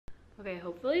Okay,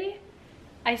 hopefully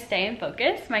I stay in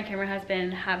focus. My camera has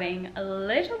been having a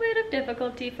little bit of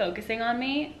difficulty focusing on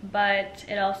me, but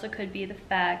it also could be the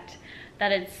fact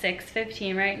that it's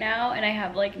 6:15 right now and I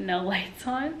have like no lights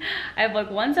on. I have like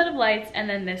one set of lights and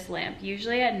then this lamp.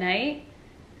 Usually at night,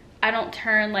 I don't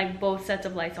turn like both sets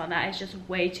of lights on. That is just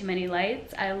way too many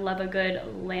lights. I love a good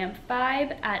lamp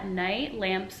vibe at night,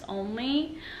 lamps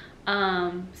only.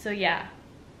 So yeah,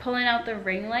 pulling out the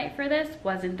ring light for this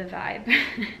wasn't the vibe.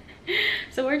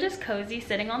 So we're just cozy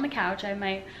sitting on the couch. I have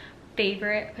my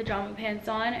favorite pajama pants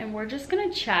on and we're just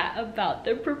gonna chat about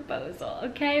the proposal.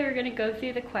 Okay, we're gonna go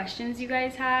through the questions you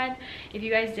guys had. If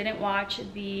you guys didn't watch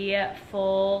the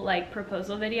full like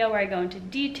proposal video where I go into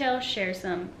detail, share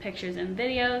some pictures and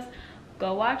videos,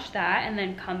 go watch that and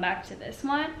then come back to this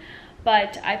one.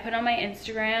 But I put on my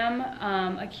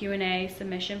Instagram a Q&A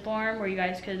submission form where you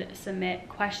guys could submit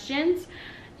questions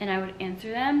and I would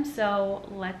answer them. So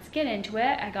let's get into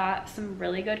it. I got some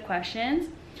really good questions.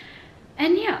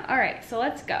 And yeah, all right, so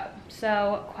let's go.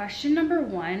 So question number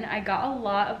 1, I got a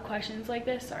lot of questions like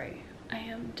this. Sorry, I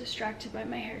am distracted by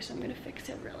my hair, so I'm gonna fix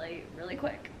it really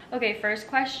quick. Okay, first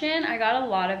question, I got a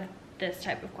lot of this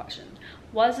type of questions.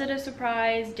 Was it a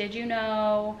surprise? Did you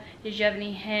know? Did you have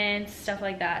any hints? Stuff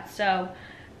like that. So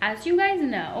as you guys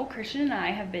know, Christian and I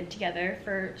have been together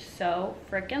for so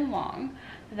freaking long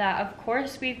that of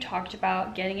course we've talked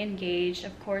about getting engaged.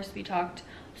 Of course we talked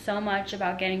so much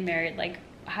about getting married, like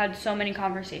had so many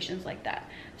conversations like that.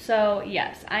 So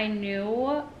yes, I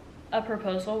knew a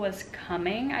proposal was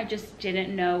coming. I just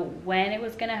didn't know when it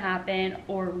was gonna happen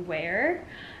or where.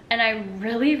 And I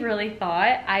really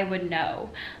thought I would know.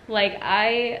 Like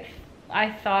I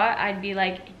thought I'd be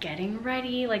like getting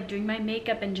ready, like doing my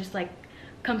makeup and just like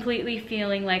completely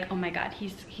feeling like, oh my god,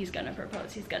 he's gonna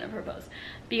propose, he's gonna propose.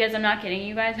 Because I'm not kidding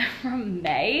you guys, from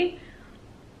May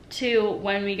to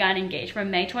when we got engaged, from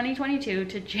May 2022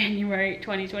 to January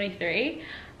 2023,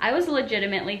 I was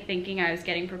legitimately thinking I was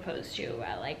getting proposed to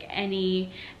at like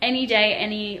any day,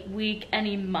 any week,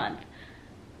 any month.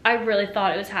 I really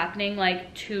thought it was happening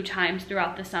like 2 times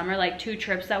throughout the summer, like 2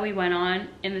 trips that we went on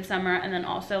in the summer and then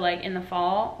also like in the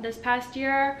fall this past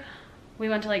year. We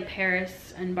went to like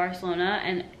Paris and Barcelona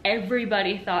and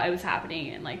everybody thought it was happening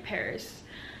in like Paris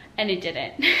and it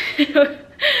didn't.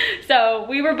 So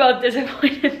we were both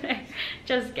disappointed there.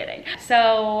 Just kidding.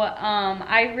 So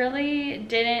I really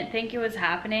didn't think it was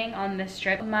happening on this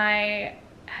trip. My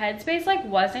headspace like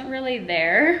wasn't really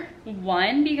there.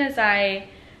 One, because I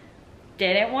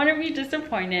didn't want to be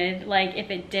disappointed like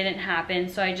if it didn't happen.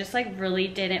 So I just like really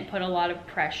didn't put a lot of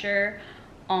pressure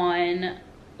on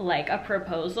like a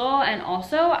proposal. And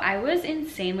also I was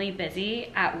insanely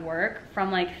busy at work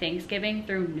from like Thanksgiving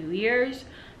through New Year's.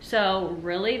 So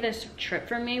really this trip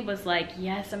for me was like,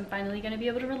 yes, I'm finally gonna be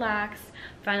able to relax,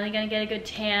 finally gonna get a good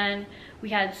tan. We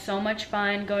had so much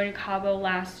fun going to Cabo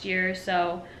last year,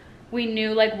 so we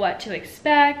knew like what to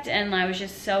expect and I was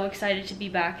just so excited to be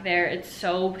back there. It's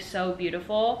so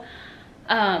beautiful.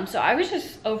 So I was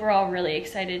just overall really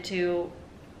excited to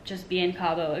just be in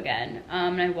Cabo again.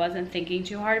 And I wasn't thinking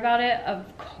too hard about it.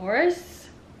 Of course,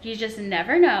 you just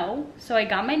never know. So I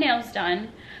got my nails done,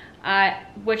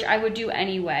 which I would do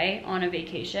anyway on a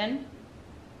vacation.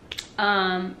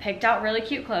 Picked out really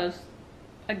cute clothes.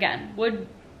 Again, would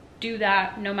do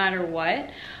that no matter what.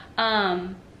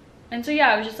 And so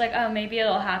yeah, I was just like, oh, maybe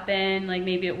it'll happen, like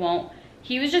maybe it won't.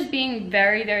 He was just being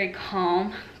very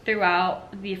calm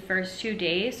throughout the first 2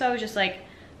 days. So I was just like,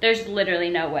 there's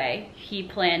literally no way he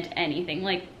planned anything.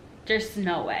 Like, there's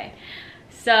no way.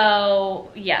 So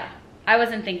yeah, I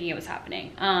wasn't thinking it was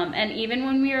happening. And even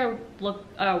when we were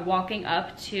walking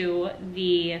up to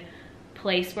the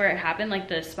place where it happened, like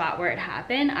the spot where it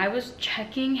happened, I was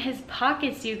checking his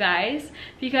pockets, you guys,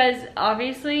 because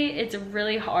obviously it's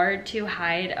really hard to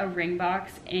hide a ring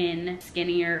box in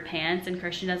skinnier pants and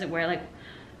Christian doesn't wear like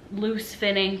loose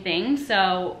fitting things.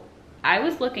 So I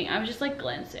was looking, I was just like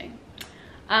glancing.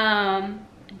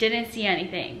 Didn't see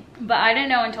anything, but I didn't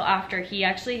know until after he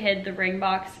actually hid the ring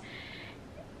box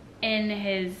in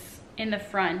the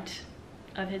front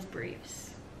of his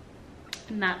briefs,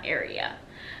 in that area.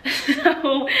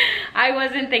 So I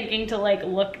wasn't thinking to like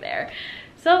look there.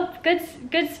 So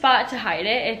good spot to hide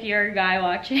it if you're a guy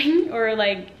watching or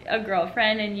like a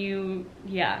girlfriend and you,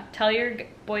 yeah, tell your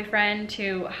boyfriend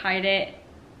to hide it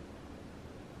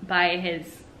by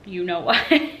his you know what.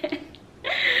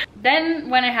 Then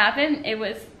when it happened, it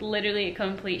was literally a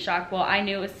complete shock. Well, I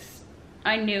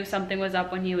knew something was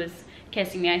up when he was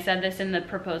kissing me. I said this in the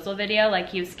proposal video, like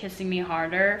he was kissing me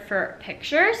harder for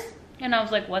pictures. And I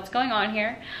was like, what's going on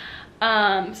here?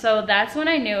 So that's when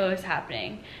I knew it was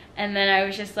happening. And then I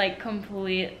was just like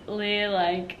completely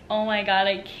like, oh my God,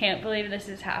 I can't believe this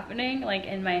is happening, like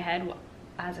in my head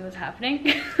as it was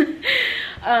happening.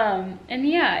 And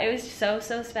yeah, it was so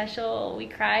special. We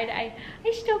cried. I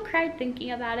still cried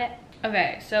thinking about it.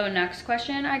 Okay, so next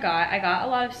question I got a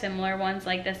lot of similar ones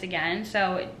like this again.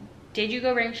 So did you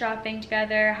go ring shopping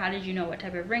together? How did you know what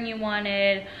type of ring you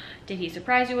wanted? Did he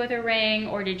surprise you with a ring,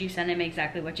 or did you send him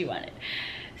exactly what you wanted?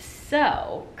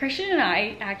 So Christian and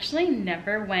I actually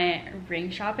never went ring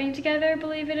shopping together,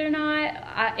 believe it or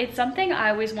not. It's something I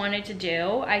always wanted to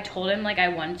do. I told him like I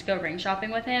wanted to go ring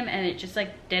shopping with him, and it just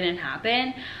like didn't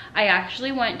happen. I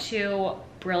actually went to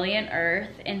Brilliant Earth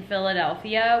in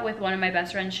Philadelphia with one of my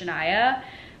best friends, Shania.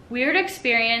 Weird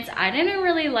experience. I didn't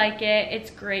really like it. It's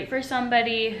great for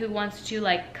somebody who wants to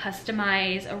like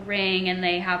customize a ring and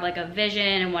they have like a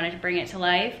vision and wanted to bring it to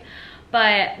life.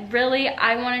 But really,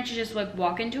 I wanted to just like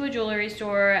walk into a jewelry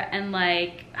store and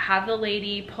like have the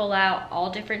lady pull out all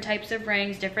different types of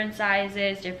rings, different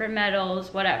sizes, different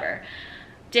metals, whatever.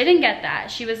 Didn't get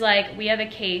that. She was like, we have a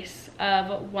case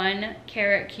of 1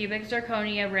 carat cubic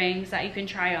zirconia rings that you can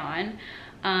try on.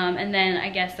 And then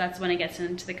I guess that's when it gets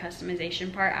into the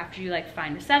customization part, after you like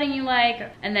find the setting you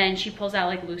like. And then she pulls out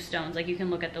like loose stones, like you can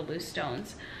look at the loose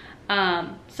stones.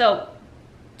 So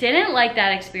didn't like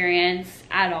that experience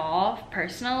at all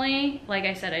personally. Like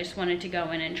I said, I just wanted to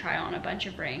go in and try on a bunch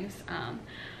of rings.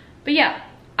 But yeah,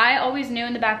 I always knew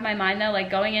in the back of my mind though, like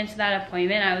going into that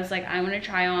appointment, I was like, I want to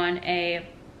try on a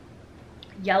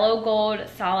yellow gold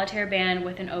solitaire band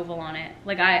with an oval on it.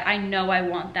 Like I know I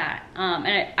want that.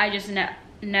 And I just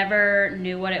never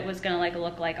knew what it was gonna like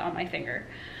look like on my finger.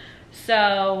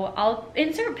 So I'll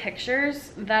insert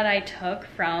pictures that I took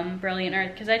from Brilliant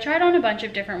Earth because I tried on a bunch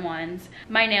of different ones.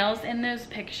 My nails in those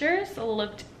pictures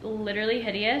looked literally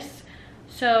hideous,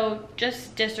 so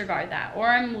just disregard that, or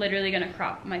I'm literally gonna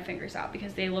crop my fingers out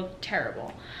because they look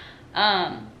terrible.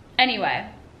 Anyway,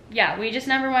 yeah, we just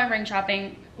never went ring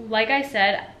shopping. Like I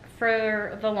said,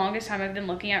 for the longest time I've been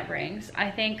looking at rings. I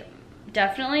think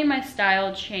definitely my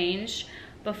style changed.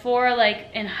 Before, like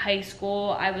in high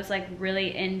school, I was like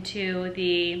really into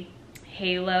the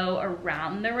halo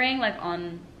around the ring, like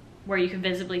on where you can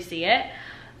visibly see it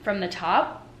from the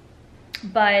top.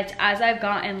 But as I've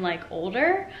gotten like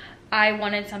older, I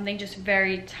wanted something just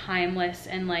very timeless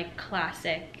and like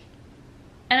classic.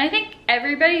 And I think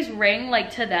everybody's ring,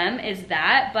 like to them, is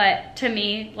that, but to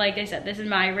me, like I said, this is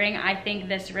my ring. I think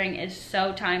this ring is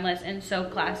so timeless and so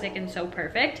classic and so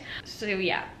perfect. So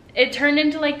yeah, it turned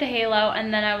into like the halo,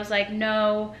 and then I was like,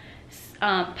 no,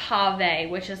 pave,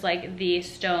 which is like the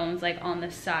stones like on the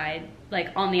side, like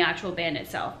on the actual band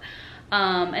itself.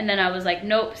 And then I was like,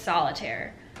 nope,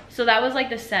 solitaire. So that was like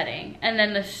the setting. And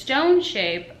then the stone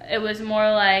shape, it was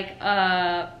more like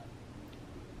I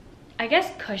guess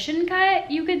cushion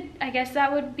cut, you could, I guess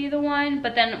that would be the one.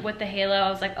 But then with the halo, I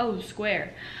was like, oh,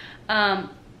 square.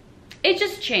 It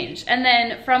just changed. And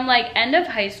then from like end of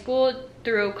high school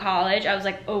through college, I was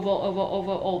like oval, oval,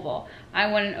 oval, oval.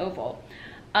 I want an oval.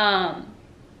 And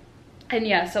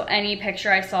yeah, so any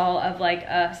picture I saw of like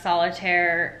a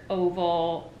solitaire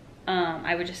oval,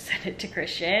 I would just send it to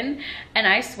Christian. And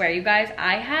I swear, you guys,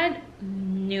 I had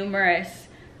numerous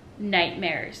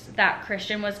nightmares that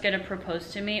Christian was gonna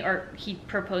propose to me, or he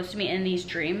proposed to me in these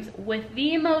dreams with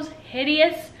the most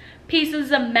hideous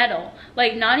pieces of metal.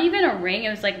 Like not even a ring, it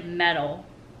was like metal.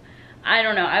 I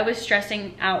don't know, I was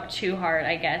stressing out too hard,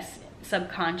 I guess,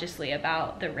 subconsciously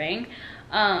about the ring.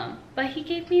 But he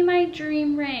gave me my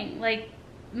dream ring, like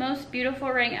most beautiful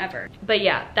ring ever. But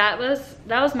yeah, that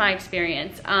was my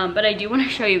experience. But I do want to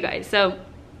show you guys. So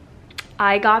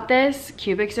I got this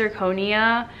cubic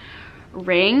zirconia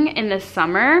ring in the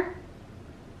summer.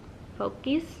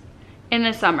 Focus. In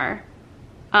the summer.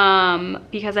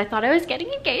 Because I thought I was getting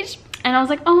engaged. And I was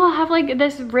like, oh, I'll have like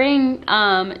this ring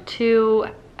to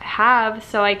have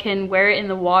so I can wear it in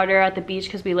the water at the beach,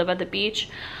 because we live at the beach.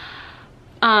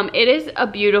 It is a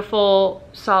beautiful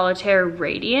solitaire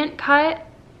radiant cut,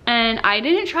 and I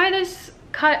didn't try this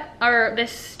cut or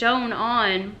this stone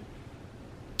on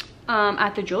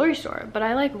at the jewelry store, but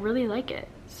I like really like it,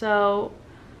 so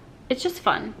it's just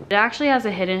fun. It actually has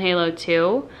a hidden halo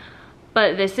too,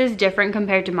 but this is different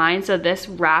compared to mine. So this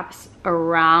wraps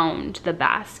around the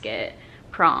basket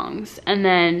prongs, and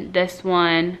then this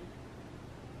one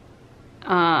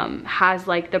has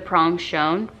like the prongs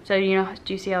shown. So you know,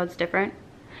 do you see how it's different?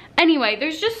 Anyway,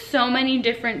 there's just so many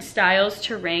different styles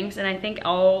to rings, and I think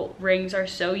all rings are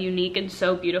so unique and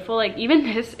so beautiful. Like even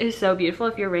this is so beautiful.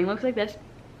 If your ring looks like this,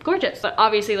 gorgeous. But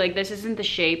obviously like this isn't the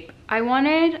shape I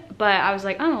wanted, but I was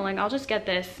like, oh, like I'll just get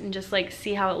this and just like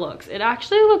see how it looks. It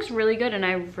actually looks really good, and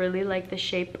I really like the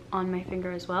shape on my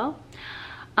finger as well.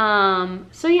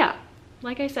 So yeah,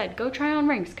 like I said, go try on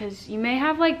rings, because you may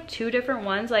have like 2 different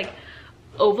ones. Like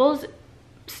ovals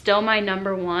still my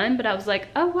number 1, but I was like,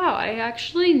 oh wow, I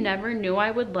actually never knew I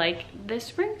would like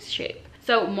this ring shape.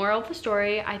 So moral of the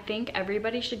story, I think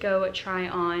everybody should go try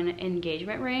on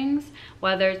engagement rings,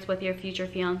 whether it's with your future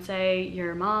fiance,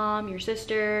 your mom, your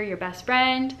sister, your best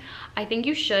friend. I think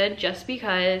you should, just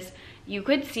because you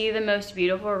could see the most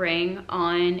beautiful ring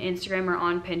on Instagram or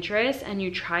on Pinterest, and you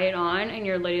try it on and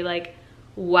you're literally like,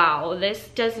 wow, this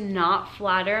does not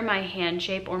flatter my hand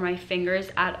shape or my fingers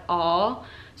at all.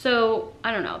 So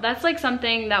I don't know, that's like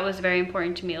something that was very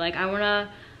important to me. Like I wanna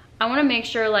make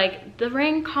sure like the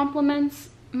ring complements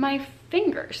my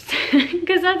fingers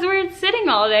because that's where it's sitting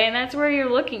all day and that's where you're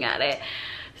looking at it.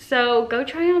 So go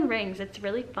try on rings, it's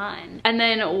really fun. And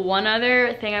then one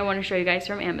other thing I want to show you guys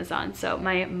from Amazon. So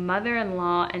my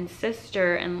mother-in-law and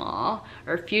sister-in-law,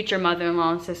 or future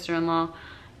mother-in-law and sister-in-law,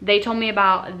 they told me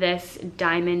about this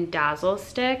diamond dazzle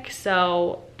stick.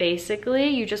 So basically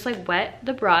you just like wet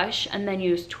the brush and then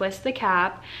you just twist the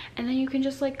cap, and then you can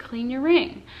just like clean your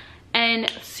ring. And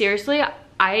seriously,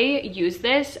 I used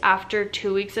this after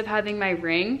 2 weeks of having my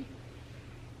ring.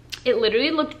 It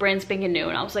literally looked brand spanking new,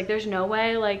 and I was like, there's no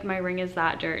way like my ring is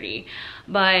that dirty.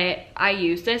 But I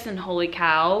used this and holy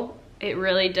cow, it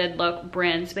really did look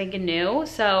brand spanking new.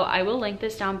 So I will link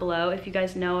this down below if you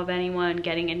guys know of anyone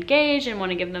getting engaged and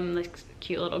want to give them this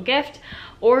cute little gift,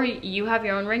 or you have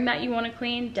your own ring that you want to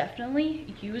clean,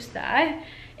 definitely use that.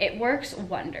 It works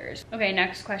wonders. Okay,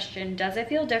 next question. Does it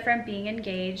feel different being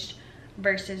engaged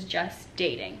versus just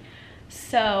dating?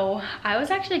 So I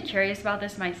was actually curious about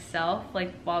this myself,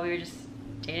 like while we were just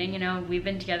dating, you know, we've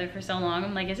been together for so long.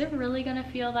 I'm like, is it really gonna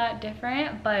feel that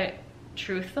different? But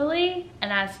truthfully,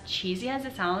 and as cheesy as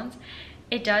it sounds,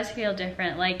 it does feel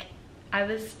different. Like I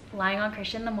was lying on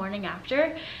Christian the morning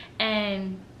after,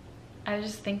 and I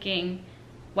was just thinking,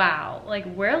 wow, like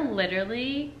we're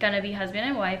literally gonna be husband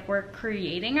and wife. We're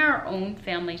creating our own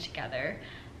family together.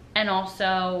 And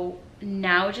also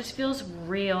now it just feels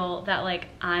real that like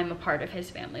I'm a part of his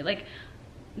family. Like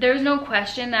there's no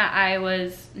question that I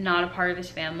was not a part of his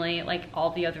family like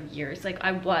all the other years. Like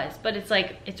I was, but it's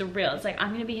like, it's real. It's like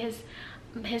I'm gonna be his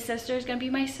sister is gonna be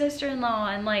my sister-in-law,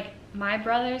 and like my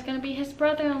brother is gonna be his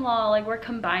brother-in-law. Like we're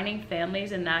combining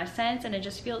families in that sense, and it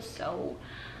just feels so,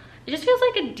 it just feels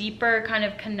like a deeper kind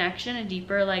of connection, a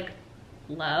deeper like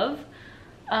love.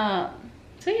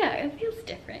 So yeah, it feels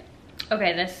different.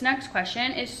 Okay, this next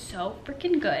question is so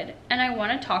freaking good, and I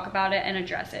want to talk about it and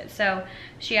address it. So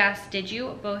she asked, did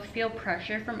you both feel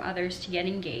pressure from others to get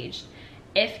engaged?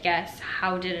 If yes,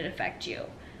 how did it affect you?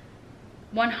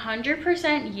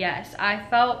 100% yes. I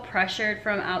felt pressured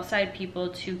from outside people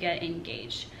to get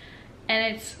engaged.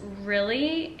 And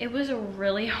it was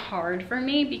really hard for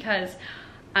me, because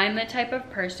I'm the type of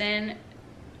person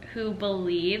who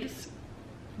believes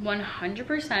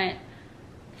 100%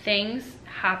 things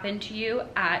happen to you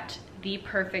at the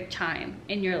perfect time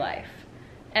in your life.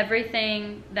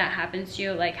 Everything that happens to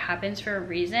you like happens for a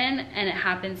reason, and it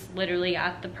happens literally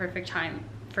at the perfect time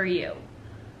for you.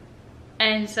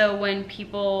 And so when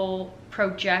people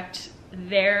project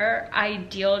their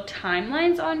ideal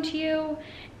timelines onto you,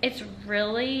 it's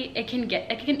really, it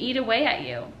can eat away at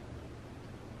you,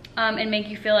 and make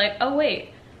you feel like, oh wait,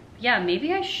 yeah,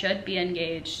 maybe I should be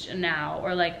engaged now,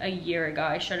 or like a year ago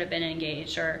I should have been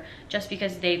engaged, or just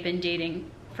because they've been dating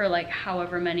for like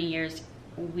however many years,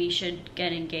 we should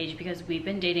get engaged because we've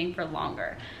been dating for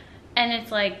longer. And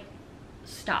it's like,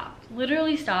 stop,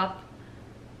 literally stop.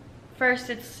 First,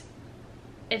 it's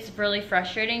really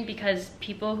frustrating because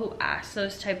people who ask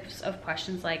those types of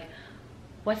questions like,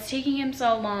 what's taking him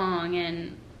so long,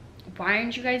 and why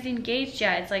aren't you guys engaged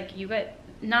yet? It's like, you guys,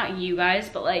 not you guys,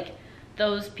 but like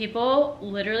those people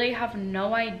literally have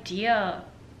no idea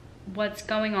what's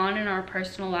going on in our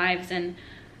personal lives, and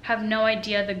have no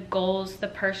idea the goals, the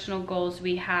personal goals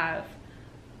we have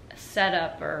set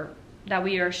up or that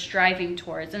we are striving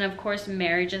towards. And of course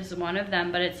marriage is one of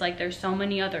them, but it's like there's so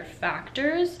many other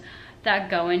factors that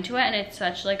go into it, and it's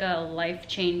such like a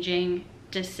life-changing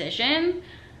decision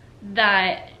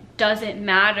that doesn't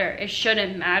matter, it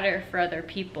shouldn't matter for other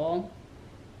people.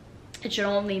 It should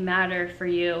only matter for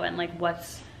you, and like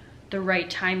what's the right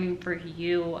timing for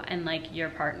you and like your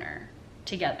partner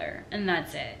together, and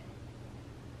that's it.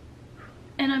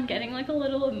 And I'm getting like a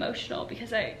little emotional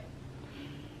because I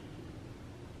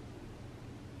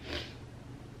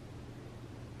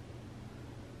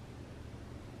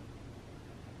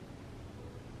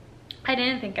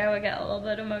didn't think I would get a little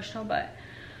bit emotional, but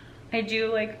I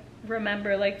do like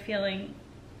remember like feeling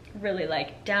really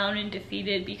like down and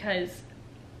defeated because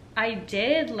I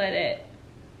did let it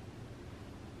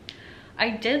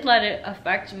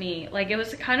affect me. Like, it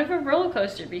was kind of a roller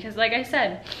coaster because, like I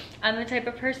said, I'm the type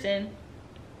of person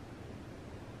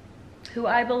who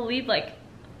I believe like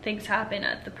things happen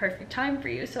at the perfect time for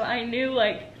you. So I knew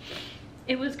like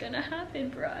it was gonna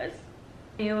happen for us.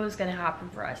 I knew it was gonna happen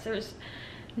for us. There was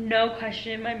no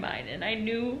question in my mind, and I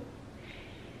knew,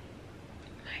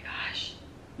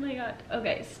 oh my god,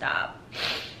 okay, stop.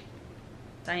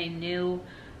 I knew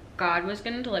God was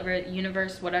gonna deliver,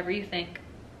 universe, whatever you think,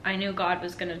 I knew God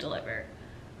was gonna deliver,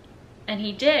 and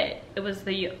he did. It was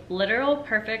the literal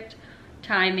perfect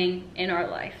timing in our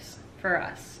lives for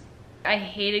us. I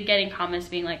hated getting comments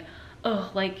being like,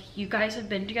 oh, like, you guys have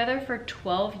been together for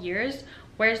 12 years,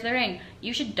 where's the ring?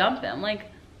 You should dump him. Like,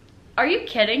 are you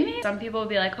kidding me? Some people would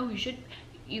be like, oh,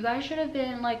 you guys should have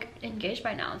been like engaged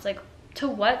by now. It's like, to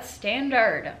what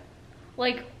standard?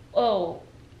 Like, oh,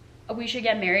 we should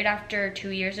get married after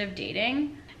 2 years of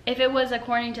dating? If it was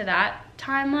according to that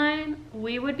timeline,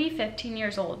 we would be 15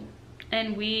 years old,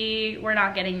 and we were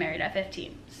not getting married at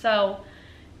 15. So,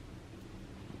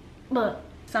 look,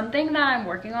 something that I'm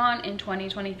working on in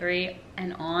 2023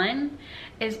 and on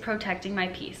is protecting my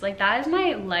peace. Like, that is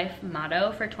my life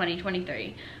motto for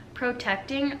 2023,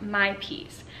 protecting my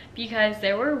peace. Because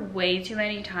there were way too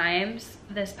many times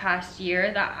this past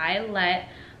year that I let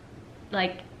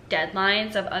like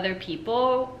deadlines of other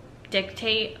people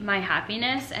dictate my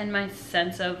happiness and my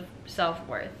sense of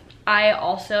self-worth. I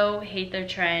also hate the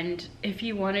trend, if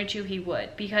he wanted to, he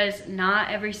would, because not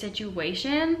every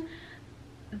situation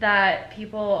that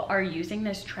people are using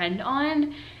this trend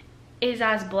on is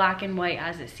as black and white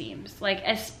as it seems. Like,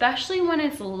 especially when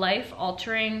it's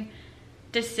life-altering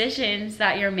decisions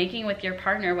that you're making with your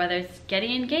partner, whether it's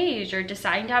getting engaged or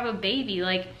deciding to have a baby.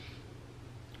 Like,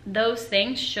 those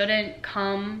things shouldn't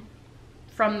come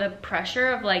from the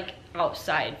pressure of like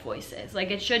outside voices.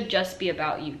 Like, it should just be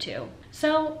about you two.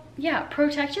 So yeah,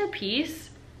 protect your peace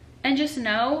and just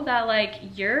know that like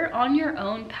you're on your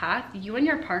own path. You and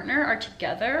your partner are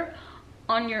together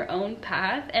on your own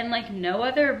path, and like no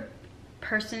other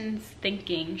person's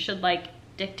thinking should like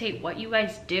dictate what you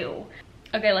guys do.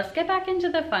 Okay, let's get back into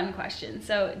the fun question.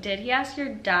 So, did he ask your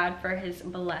dad for his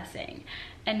blessing?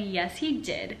 And yes, he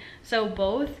did. So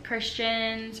both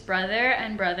Christian's brother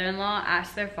and brother-in-law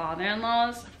asked their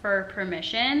father-in-laws for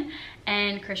permission,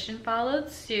 and Christian followed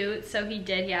suit. So he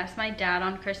did. He asked my dad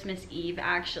on Christmas Eve,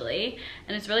 actually.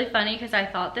 And it's really funny because I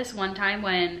thought this one time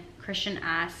when Christian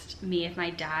asked me if my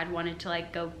dad wanted to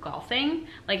like go golfing,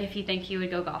 like if he think he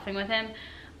would go golfing with him,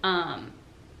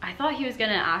 I thought he was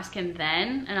gonna ask him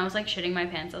then, and I was like shitting my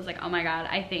pants. I was like, oh my god,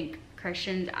 I think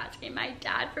Christian's asking my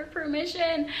dad for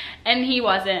permission. And he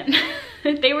wasn't.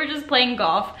 They were just playing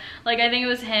golf. Like, I think it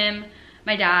was him,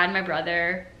 my dad, my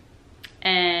brother,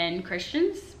 and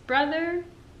Christian's brother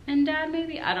and dad,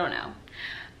 maybe, I don't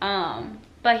know.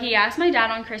 But he asked my dad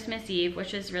on Christmas Eve,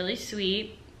 which was really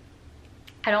sweet.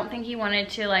 I don't think he wanted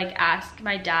to like ask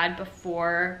my dad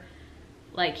before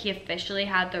like he officially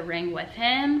had the ring with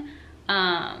him.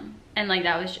 And like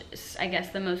that was just, I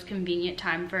guess, the most convenient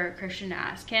time for Christian to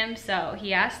ask him. So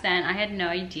he asked then. I had no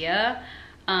idea.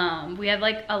 We had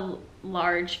like a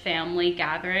large family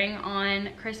gathering on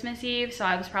Christmas Eve, so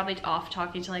I was probably off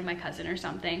talking to like my cousin or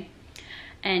something,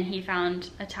 and he found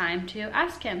a time to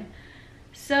ask him.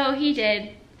 So he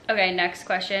did. Okay, next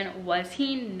question. Was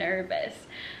he nervous?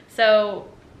 So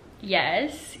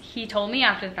yes, he told me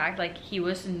after the fact, like, he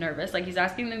was nervous. Like, he's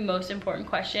asking the most important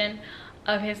question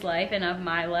of his life and of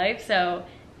my life. So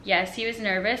yes, he was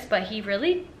nervous, but he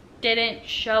really didn't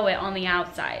show it on the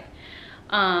outside.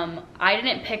 I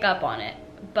didn't pick up on it,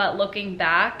 but looking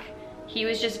back, he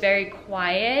was just very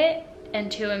quiet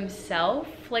and to himself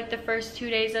like the first 2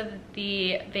 days of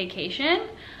the vacation.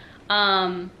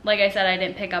 Like I said, I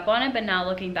didn't pick up on it, but now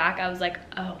looking back, I was like,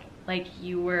 oh, like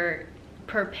you were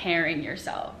preparing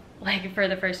yourself like for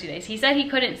the first 2 days. He said he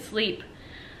couldn't sleep.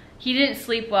 He didn't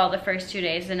sleep well the first 2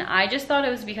 days, and I just thought it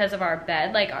was because of our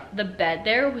bed. Like, the bed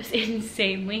there was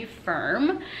insanely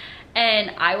firm,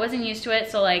 and I wasn't used to it,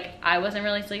 so like I wasn't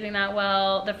really sleeping that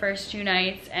well the first 2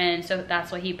 nights, and so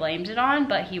that's what he blamed it on.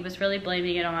 But he was really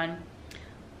blaming it on,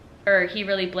 or he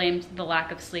really blamed the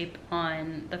lack of sleep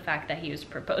on the fact that he was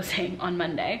proposing on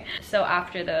Monday. So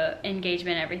after the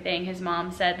engagement and everything, his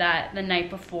mom said that the night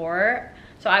before,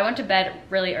 so I went to bed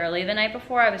really early the night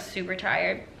before, I was super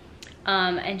tired.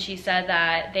 And she said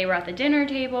that they were at the dinner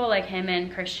table, like him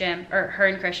and Christian, or her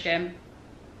and Christian,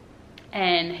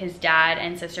 and his dad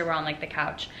and sister were on like the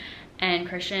couch, and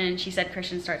Christian, she said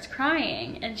Christian starts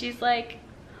crying, and she's like,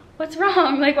 what's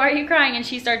wrong? Like, why are you crying? And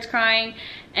she starts crying,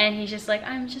 and he's just like,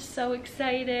 I'm just so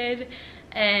excited.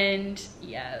 And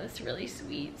yeah, it was really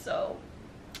sweet. So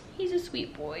he's a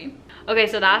sweet boy. Okay,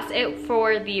 so that's it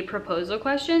for the proposal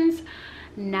questions.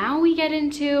 Now we get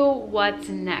into what's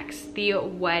next, the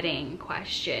wedding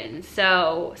question.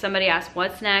 So somebody asked,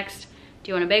 what's next? Do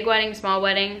you want a big wedding, small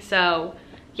wedding? So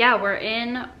yeah, we're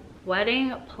in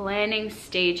wedding planning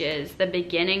stages, the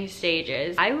beginning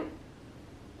stages. I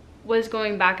was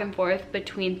going back and forth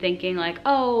between thinking like,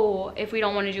 oh, if we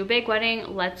don't want to do a big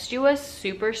wedding, let's do a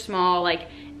super small, like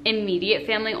immediate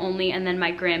family only, and then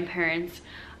my grandparents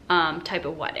type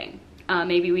of wedding.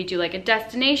 Maybe we do like a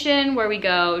destination where we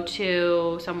go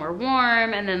to somewhere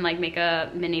warm and then like make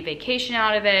a mini vacation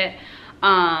out of it.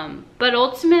 But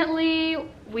ultimately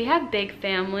we have big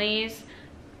families,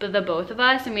 the both of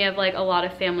us, and we have like a lot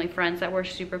of family friends that we're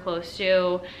super close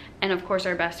to, and of course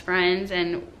our best friends,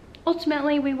 and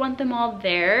ultimately we want them all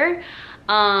there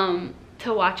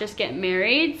to watch us get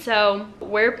married. So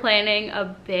we're planning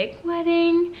a big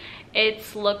wedding.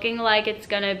 It's looking like it's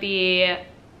gonna be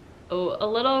a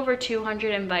little over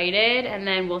 200 invited, and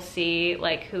then we'll see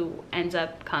like who ends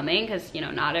up coming, because you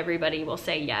know, not everybody will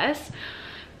say yes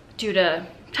due to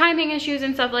timing issues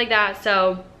and stuff like that.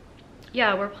 So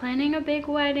yeah, we're planning a big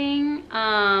wedding.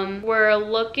 We're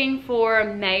looking for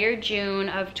May or June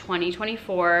of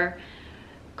 2024.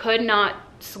 Could not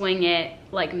swing it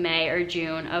like May or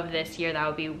June of this year. That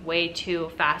would be way too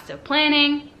fast of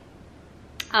planning.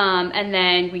 And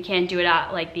then we can't do it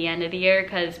at like the end of the year,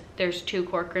 because there's 2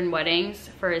 Corcoran weddings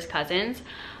for his cousins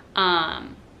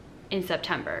in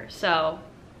September. So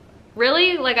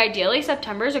really, like ideally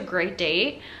September is a great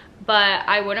date, but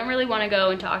I wouldn't really want to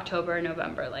go into October or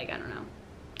November. Like, I don't know.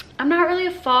 I'm not really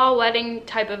a fall wedding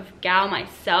type of gal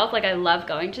myself. Like, I love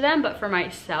going to them, but for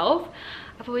myself,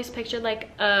 I've always pictured like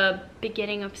a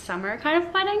beginning of summer kind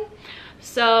of wedding.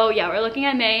 So yeah, we're looking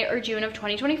at May or June of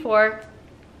 2024.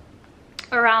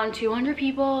 Around 200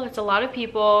 people. It's a lot of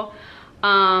people.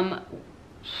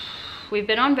 We've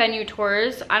been on venue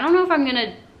tours. I don't know if I'm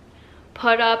gonna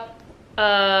put up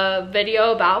a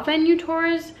video about venue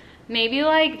tours. Maybe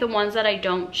like the ones that I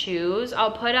don't choose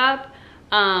I'll put up,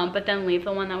 but then leave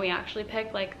the one that we actually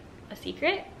picked like a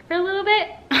secret for a little bit.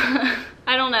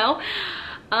 I don't know.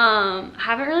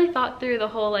 Haven't really thought through the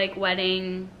whole like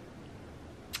wedding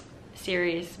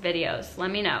series videos.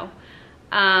 Let me know.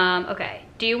 Okay,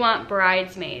 do you want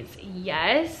bridesmaids?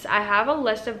 Yes, I have a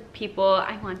list of people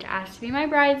I want to ask to be my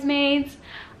bridesmaids.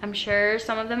 I'm sure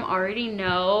some of them already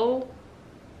know.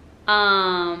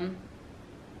 But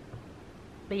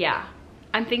yeah,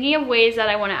 I'm thinking of ways that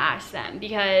I want to ask them,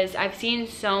 because I've seen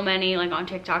so many like on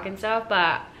TikTok and stuff,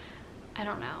 but I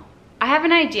don't know. I have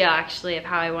an idea actually of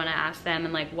how I want to ask them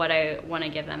and like what I want to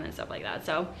give them and stuff like that.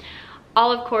 So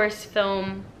I'll of course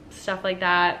film stuff like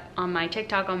that on my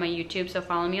TikTok, on my YouTube, so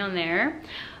follow me on there.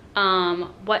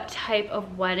 What type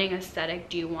of wedding aesthetic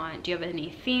do you want? Do you have any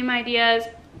theme ideas?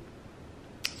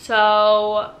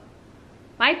 So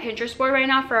my Pinterest board right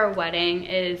now for our wedding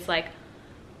is like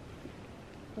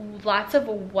lots of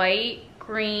white,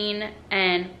 green,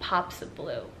 and pops of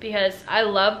blue, because I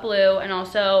love blue. And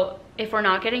also, if we're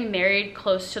not getting married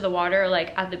close to the water,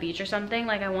 like at the beach or something,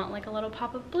 like I want like a little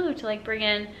pop of blue to like bring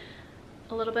in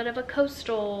a little bit of a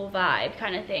coastal vibe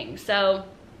kind of thing. So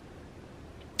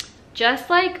just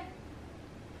like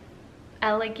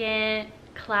elegant,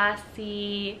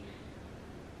 classy,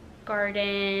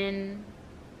 garden,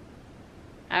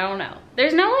 I don't know.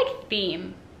 There's no like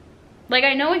theme. Like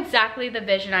I know exactly the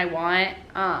vision I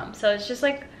want. So it's just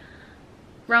like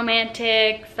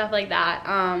romantic, stuff like that.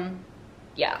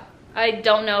 Yeah, I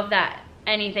don't know if that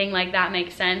anything like that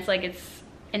makes sense. Like it's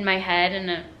in my head,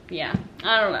 and yeah,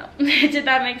 I don't know. Did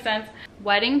that make sense?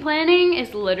 Wedding planning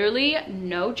is literally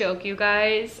no joke, you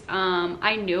guys.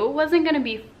 I knew it wasn't gonna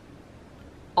be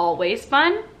always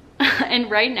fun.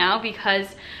 And right now, because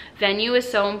venue is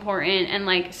so important and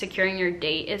like securing your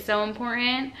date is so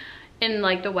important in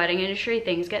like the wedding industry,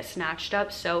 things get snatched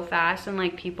up so fast, and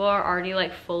like people are already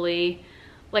like fully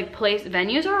like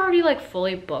venues are already like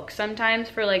fully booked sometimes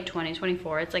for like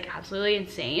 2024. It's like absolutely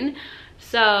insane.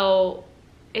 So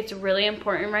it's really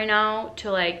important right now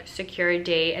to like secure a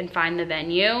date and find the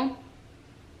venue.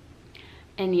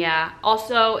 And yeah,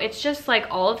 also it's just like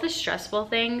all of the stressful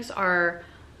things are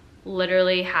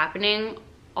literally happening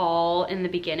all in the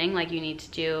beginning. Like you need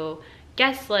to do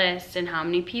guest lists and how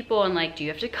many people, and like do you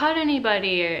have to cut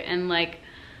anybody, and like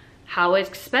how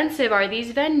expensive are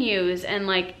these venues, and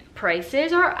like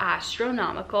prices are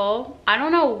astronomical. I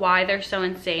don't know why they're so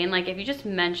insane. Like if you just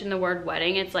mention the word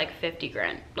wedding, it's like 50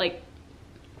 grand. Like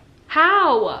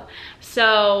how?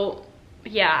 So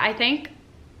yeah, I think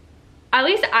at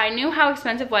least I knew how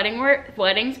expensive weddings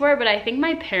were, but I think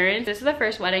my parents, this is the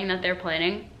first wedding that they're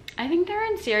planning. I think they're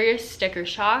in serious sticker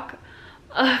shock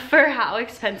for how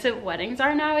expensive weddings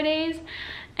are nowadays.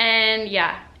 And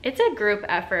yeah, it's a group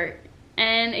effort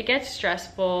and it gets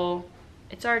stressful.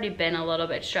 It's already been a little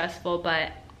bit stressful,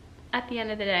 but at the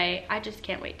end of the day, I just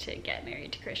can't wait to get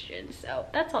married to Christians. So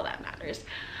that's all that matters.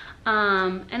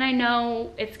 And I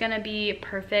know it's gonna be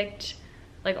perfect,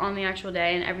 like on the actual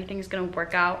day, and everything's gonna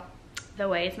work out the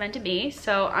way it's meant to be.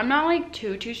 So I'm not like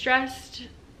too stressed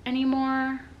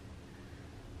anymore.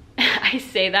 I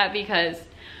say that because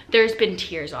there's been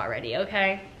tears already,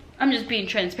 okay? I'm just being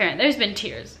transparent. There's been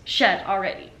tears shed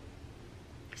already.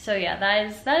 So yeah,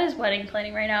 that is wedding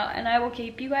planning right now, and I will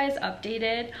keep you guys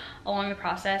updated along the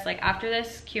process. Like after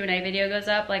this Q&A video goes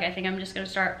up, like I think I'm just gonna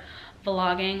start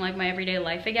vlogging like my everyday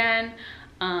life again,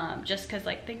 just because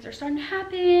like things are starting to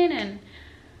happen and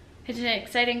it's an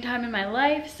exciting time in my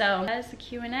life. So that is the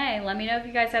Q&A. Let me know if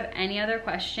you guys have any other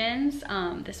questions.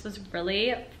 This was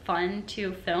really fun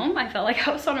to film. I felt like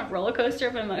I was on a roller coaster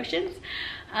of emotions.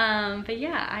 But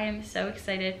yeah, I am so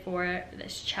excited for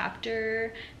this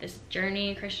chapter, this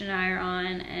journey Christian and I are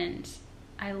on, and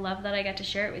I love that I get to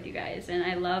share it with you guys. And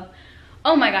I love,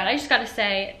 oh my God, I just gotta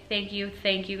say thank you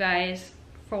guys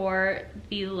for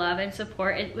the love and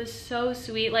support. It was so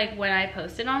sweet. Like when I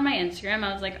posted on my Instagram,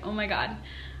 I was like, oh my God,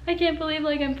 I can't believe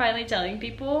like I'm finally telling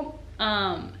people.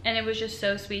 And it was just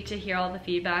so sweet to hear all the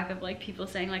feedback of like people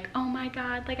saying like, oh my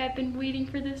God, like I've been waiting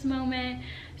for this moment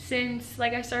since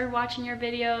like I started watching your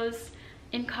videos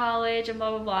in college and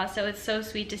blah blah blah. So it's so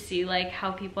sweet to see like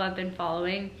how people have been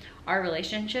following our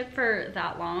relationship for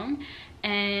that long,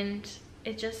 and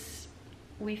it just,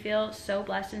 we feel so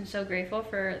blessed and so grateful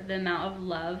for the amount of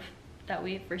love that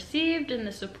we've received and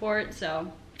the support.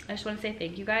 So I just want to say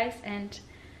thank you guys, and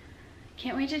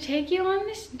can't wait to take you on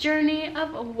this journey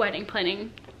of wedding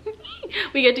planning.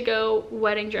 We get to go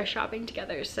wedding dress shopping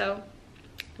together, so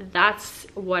that's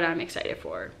what I'm excited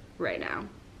for right now.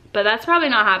 But that's probably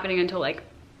not happening until like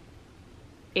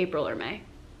April or May.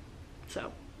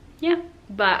 So yeah,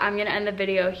 but I'm gonna end the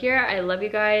video here. I love you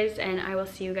guys, and I will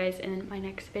see you guys in my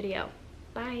next video.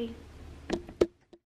 Bye.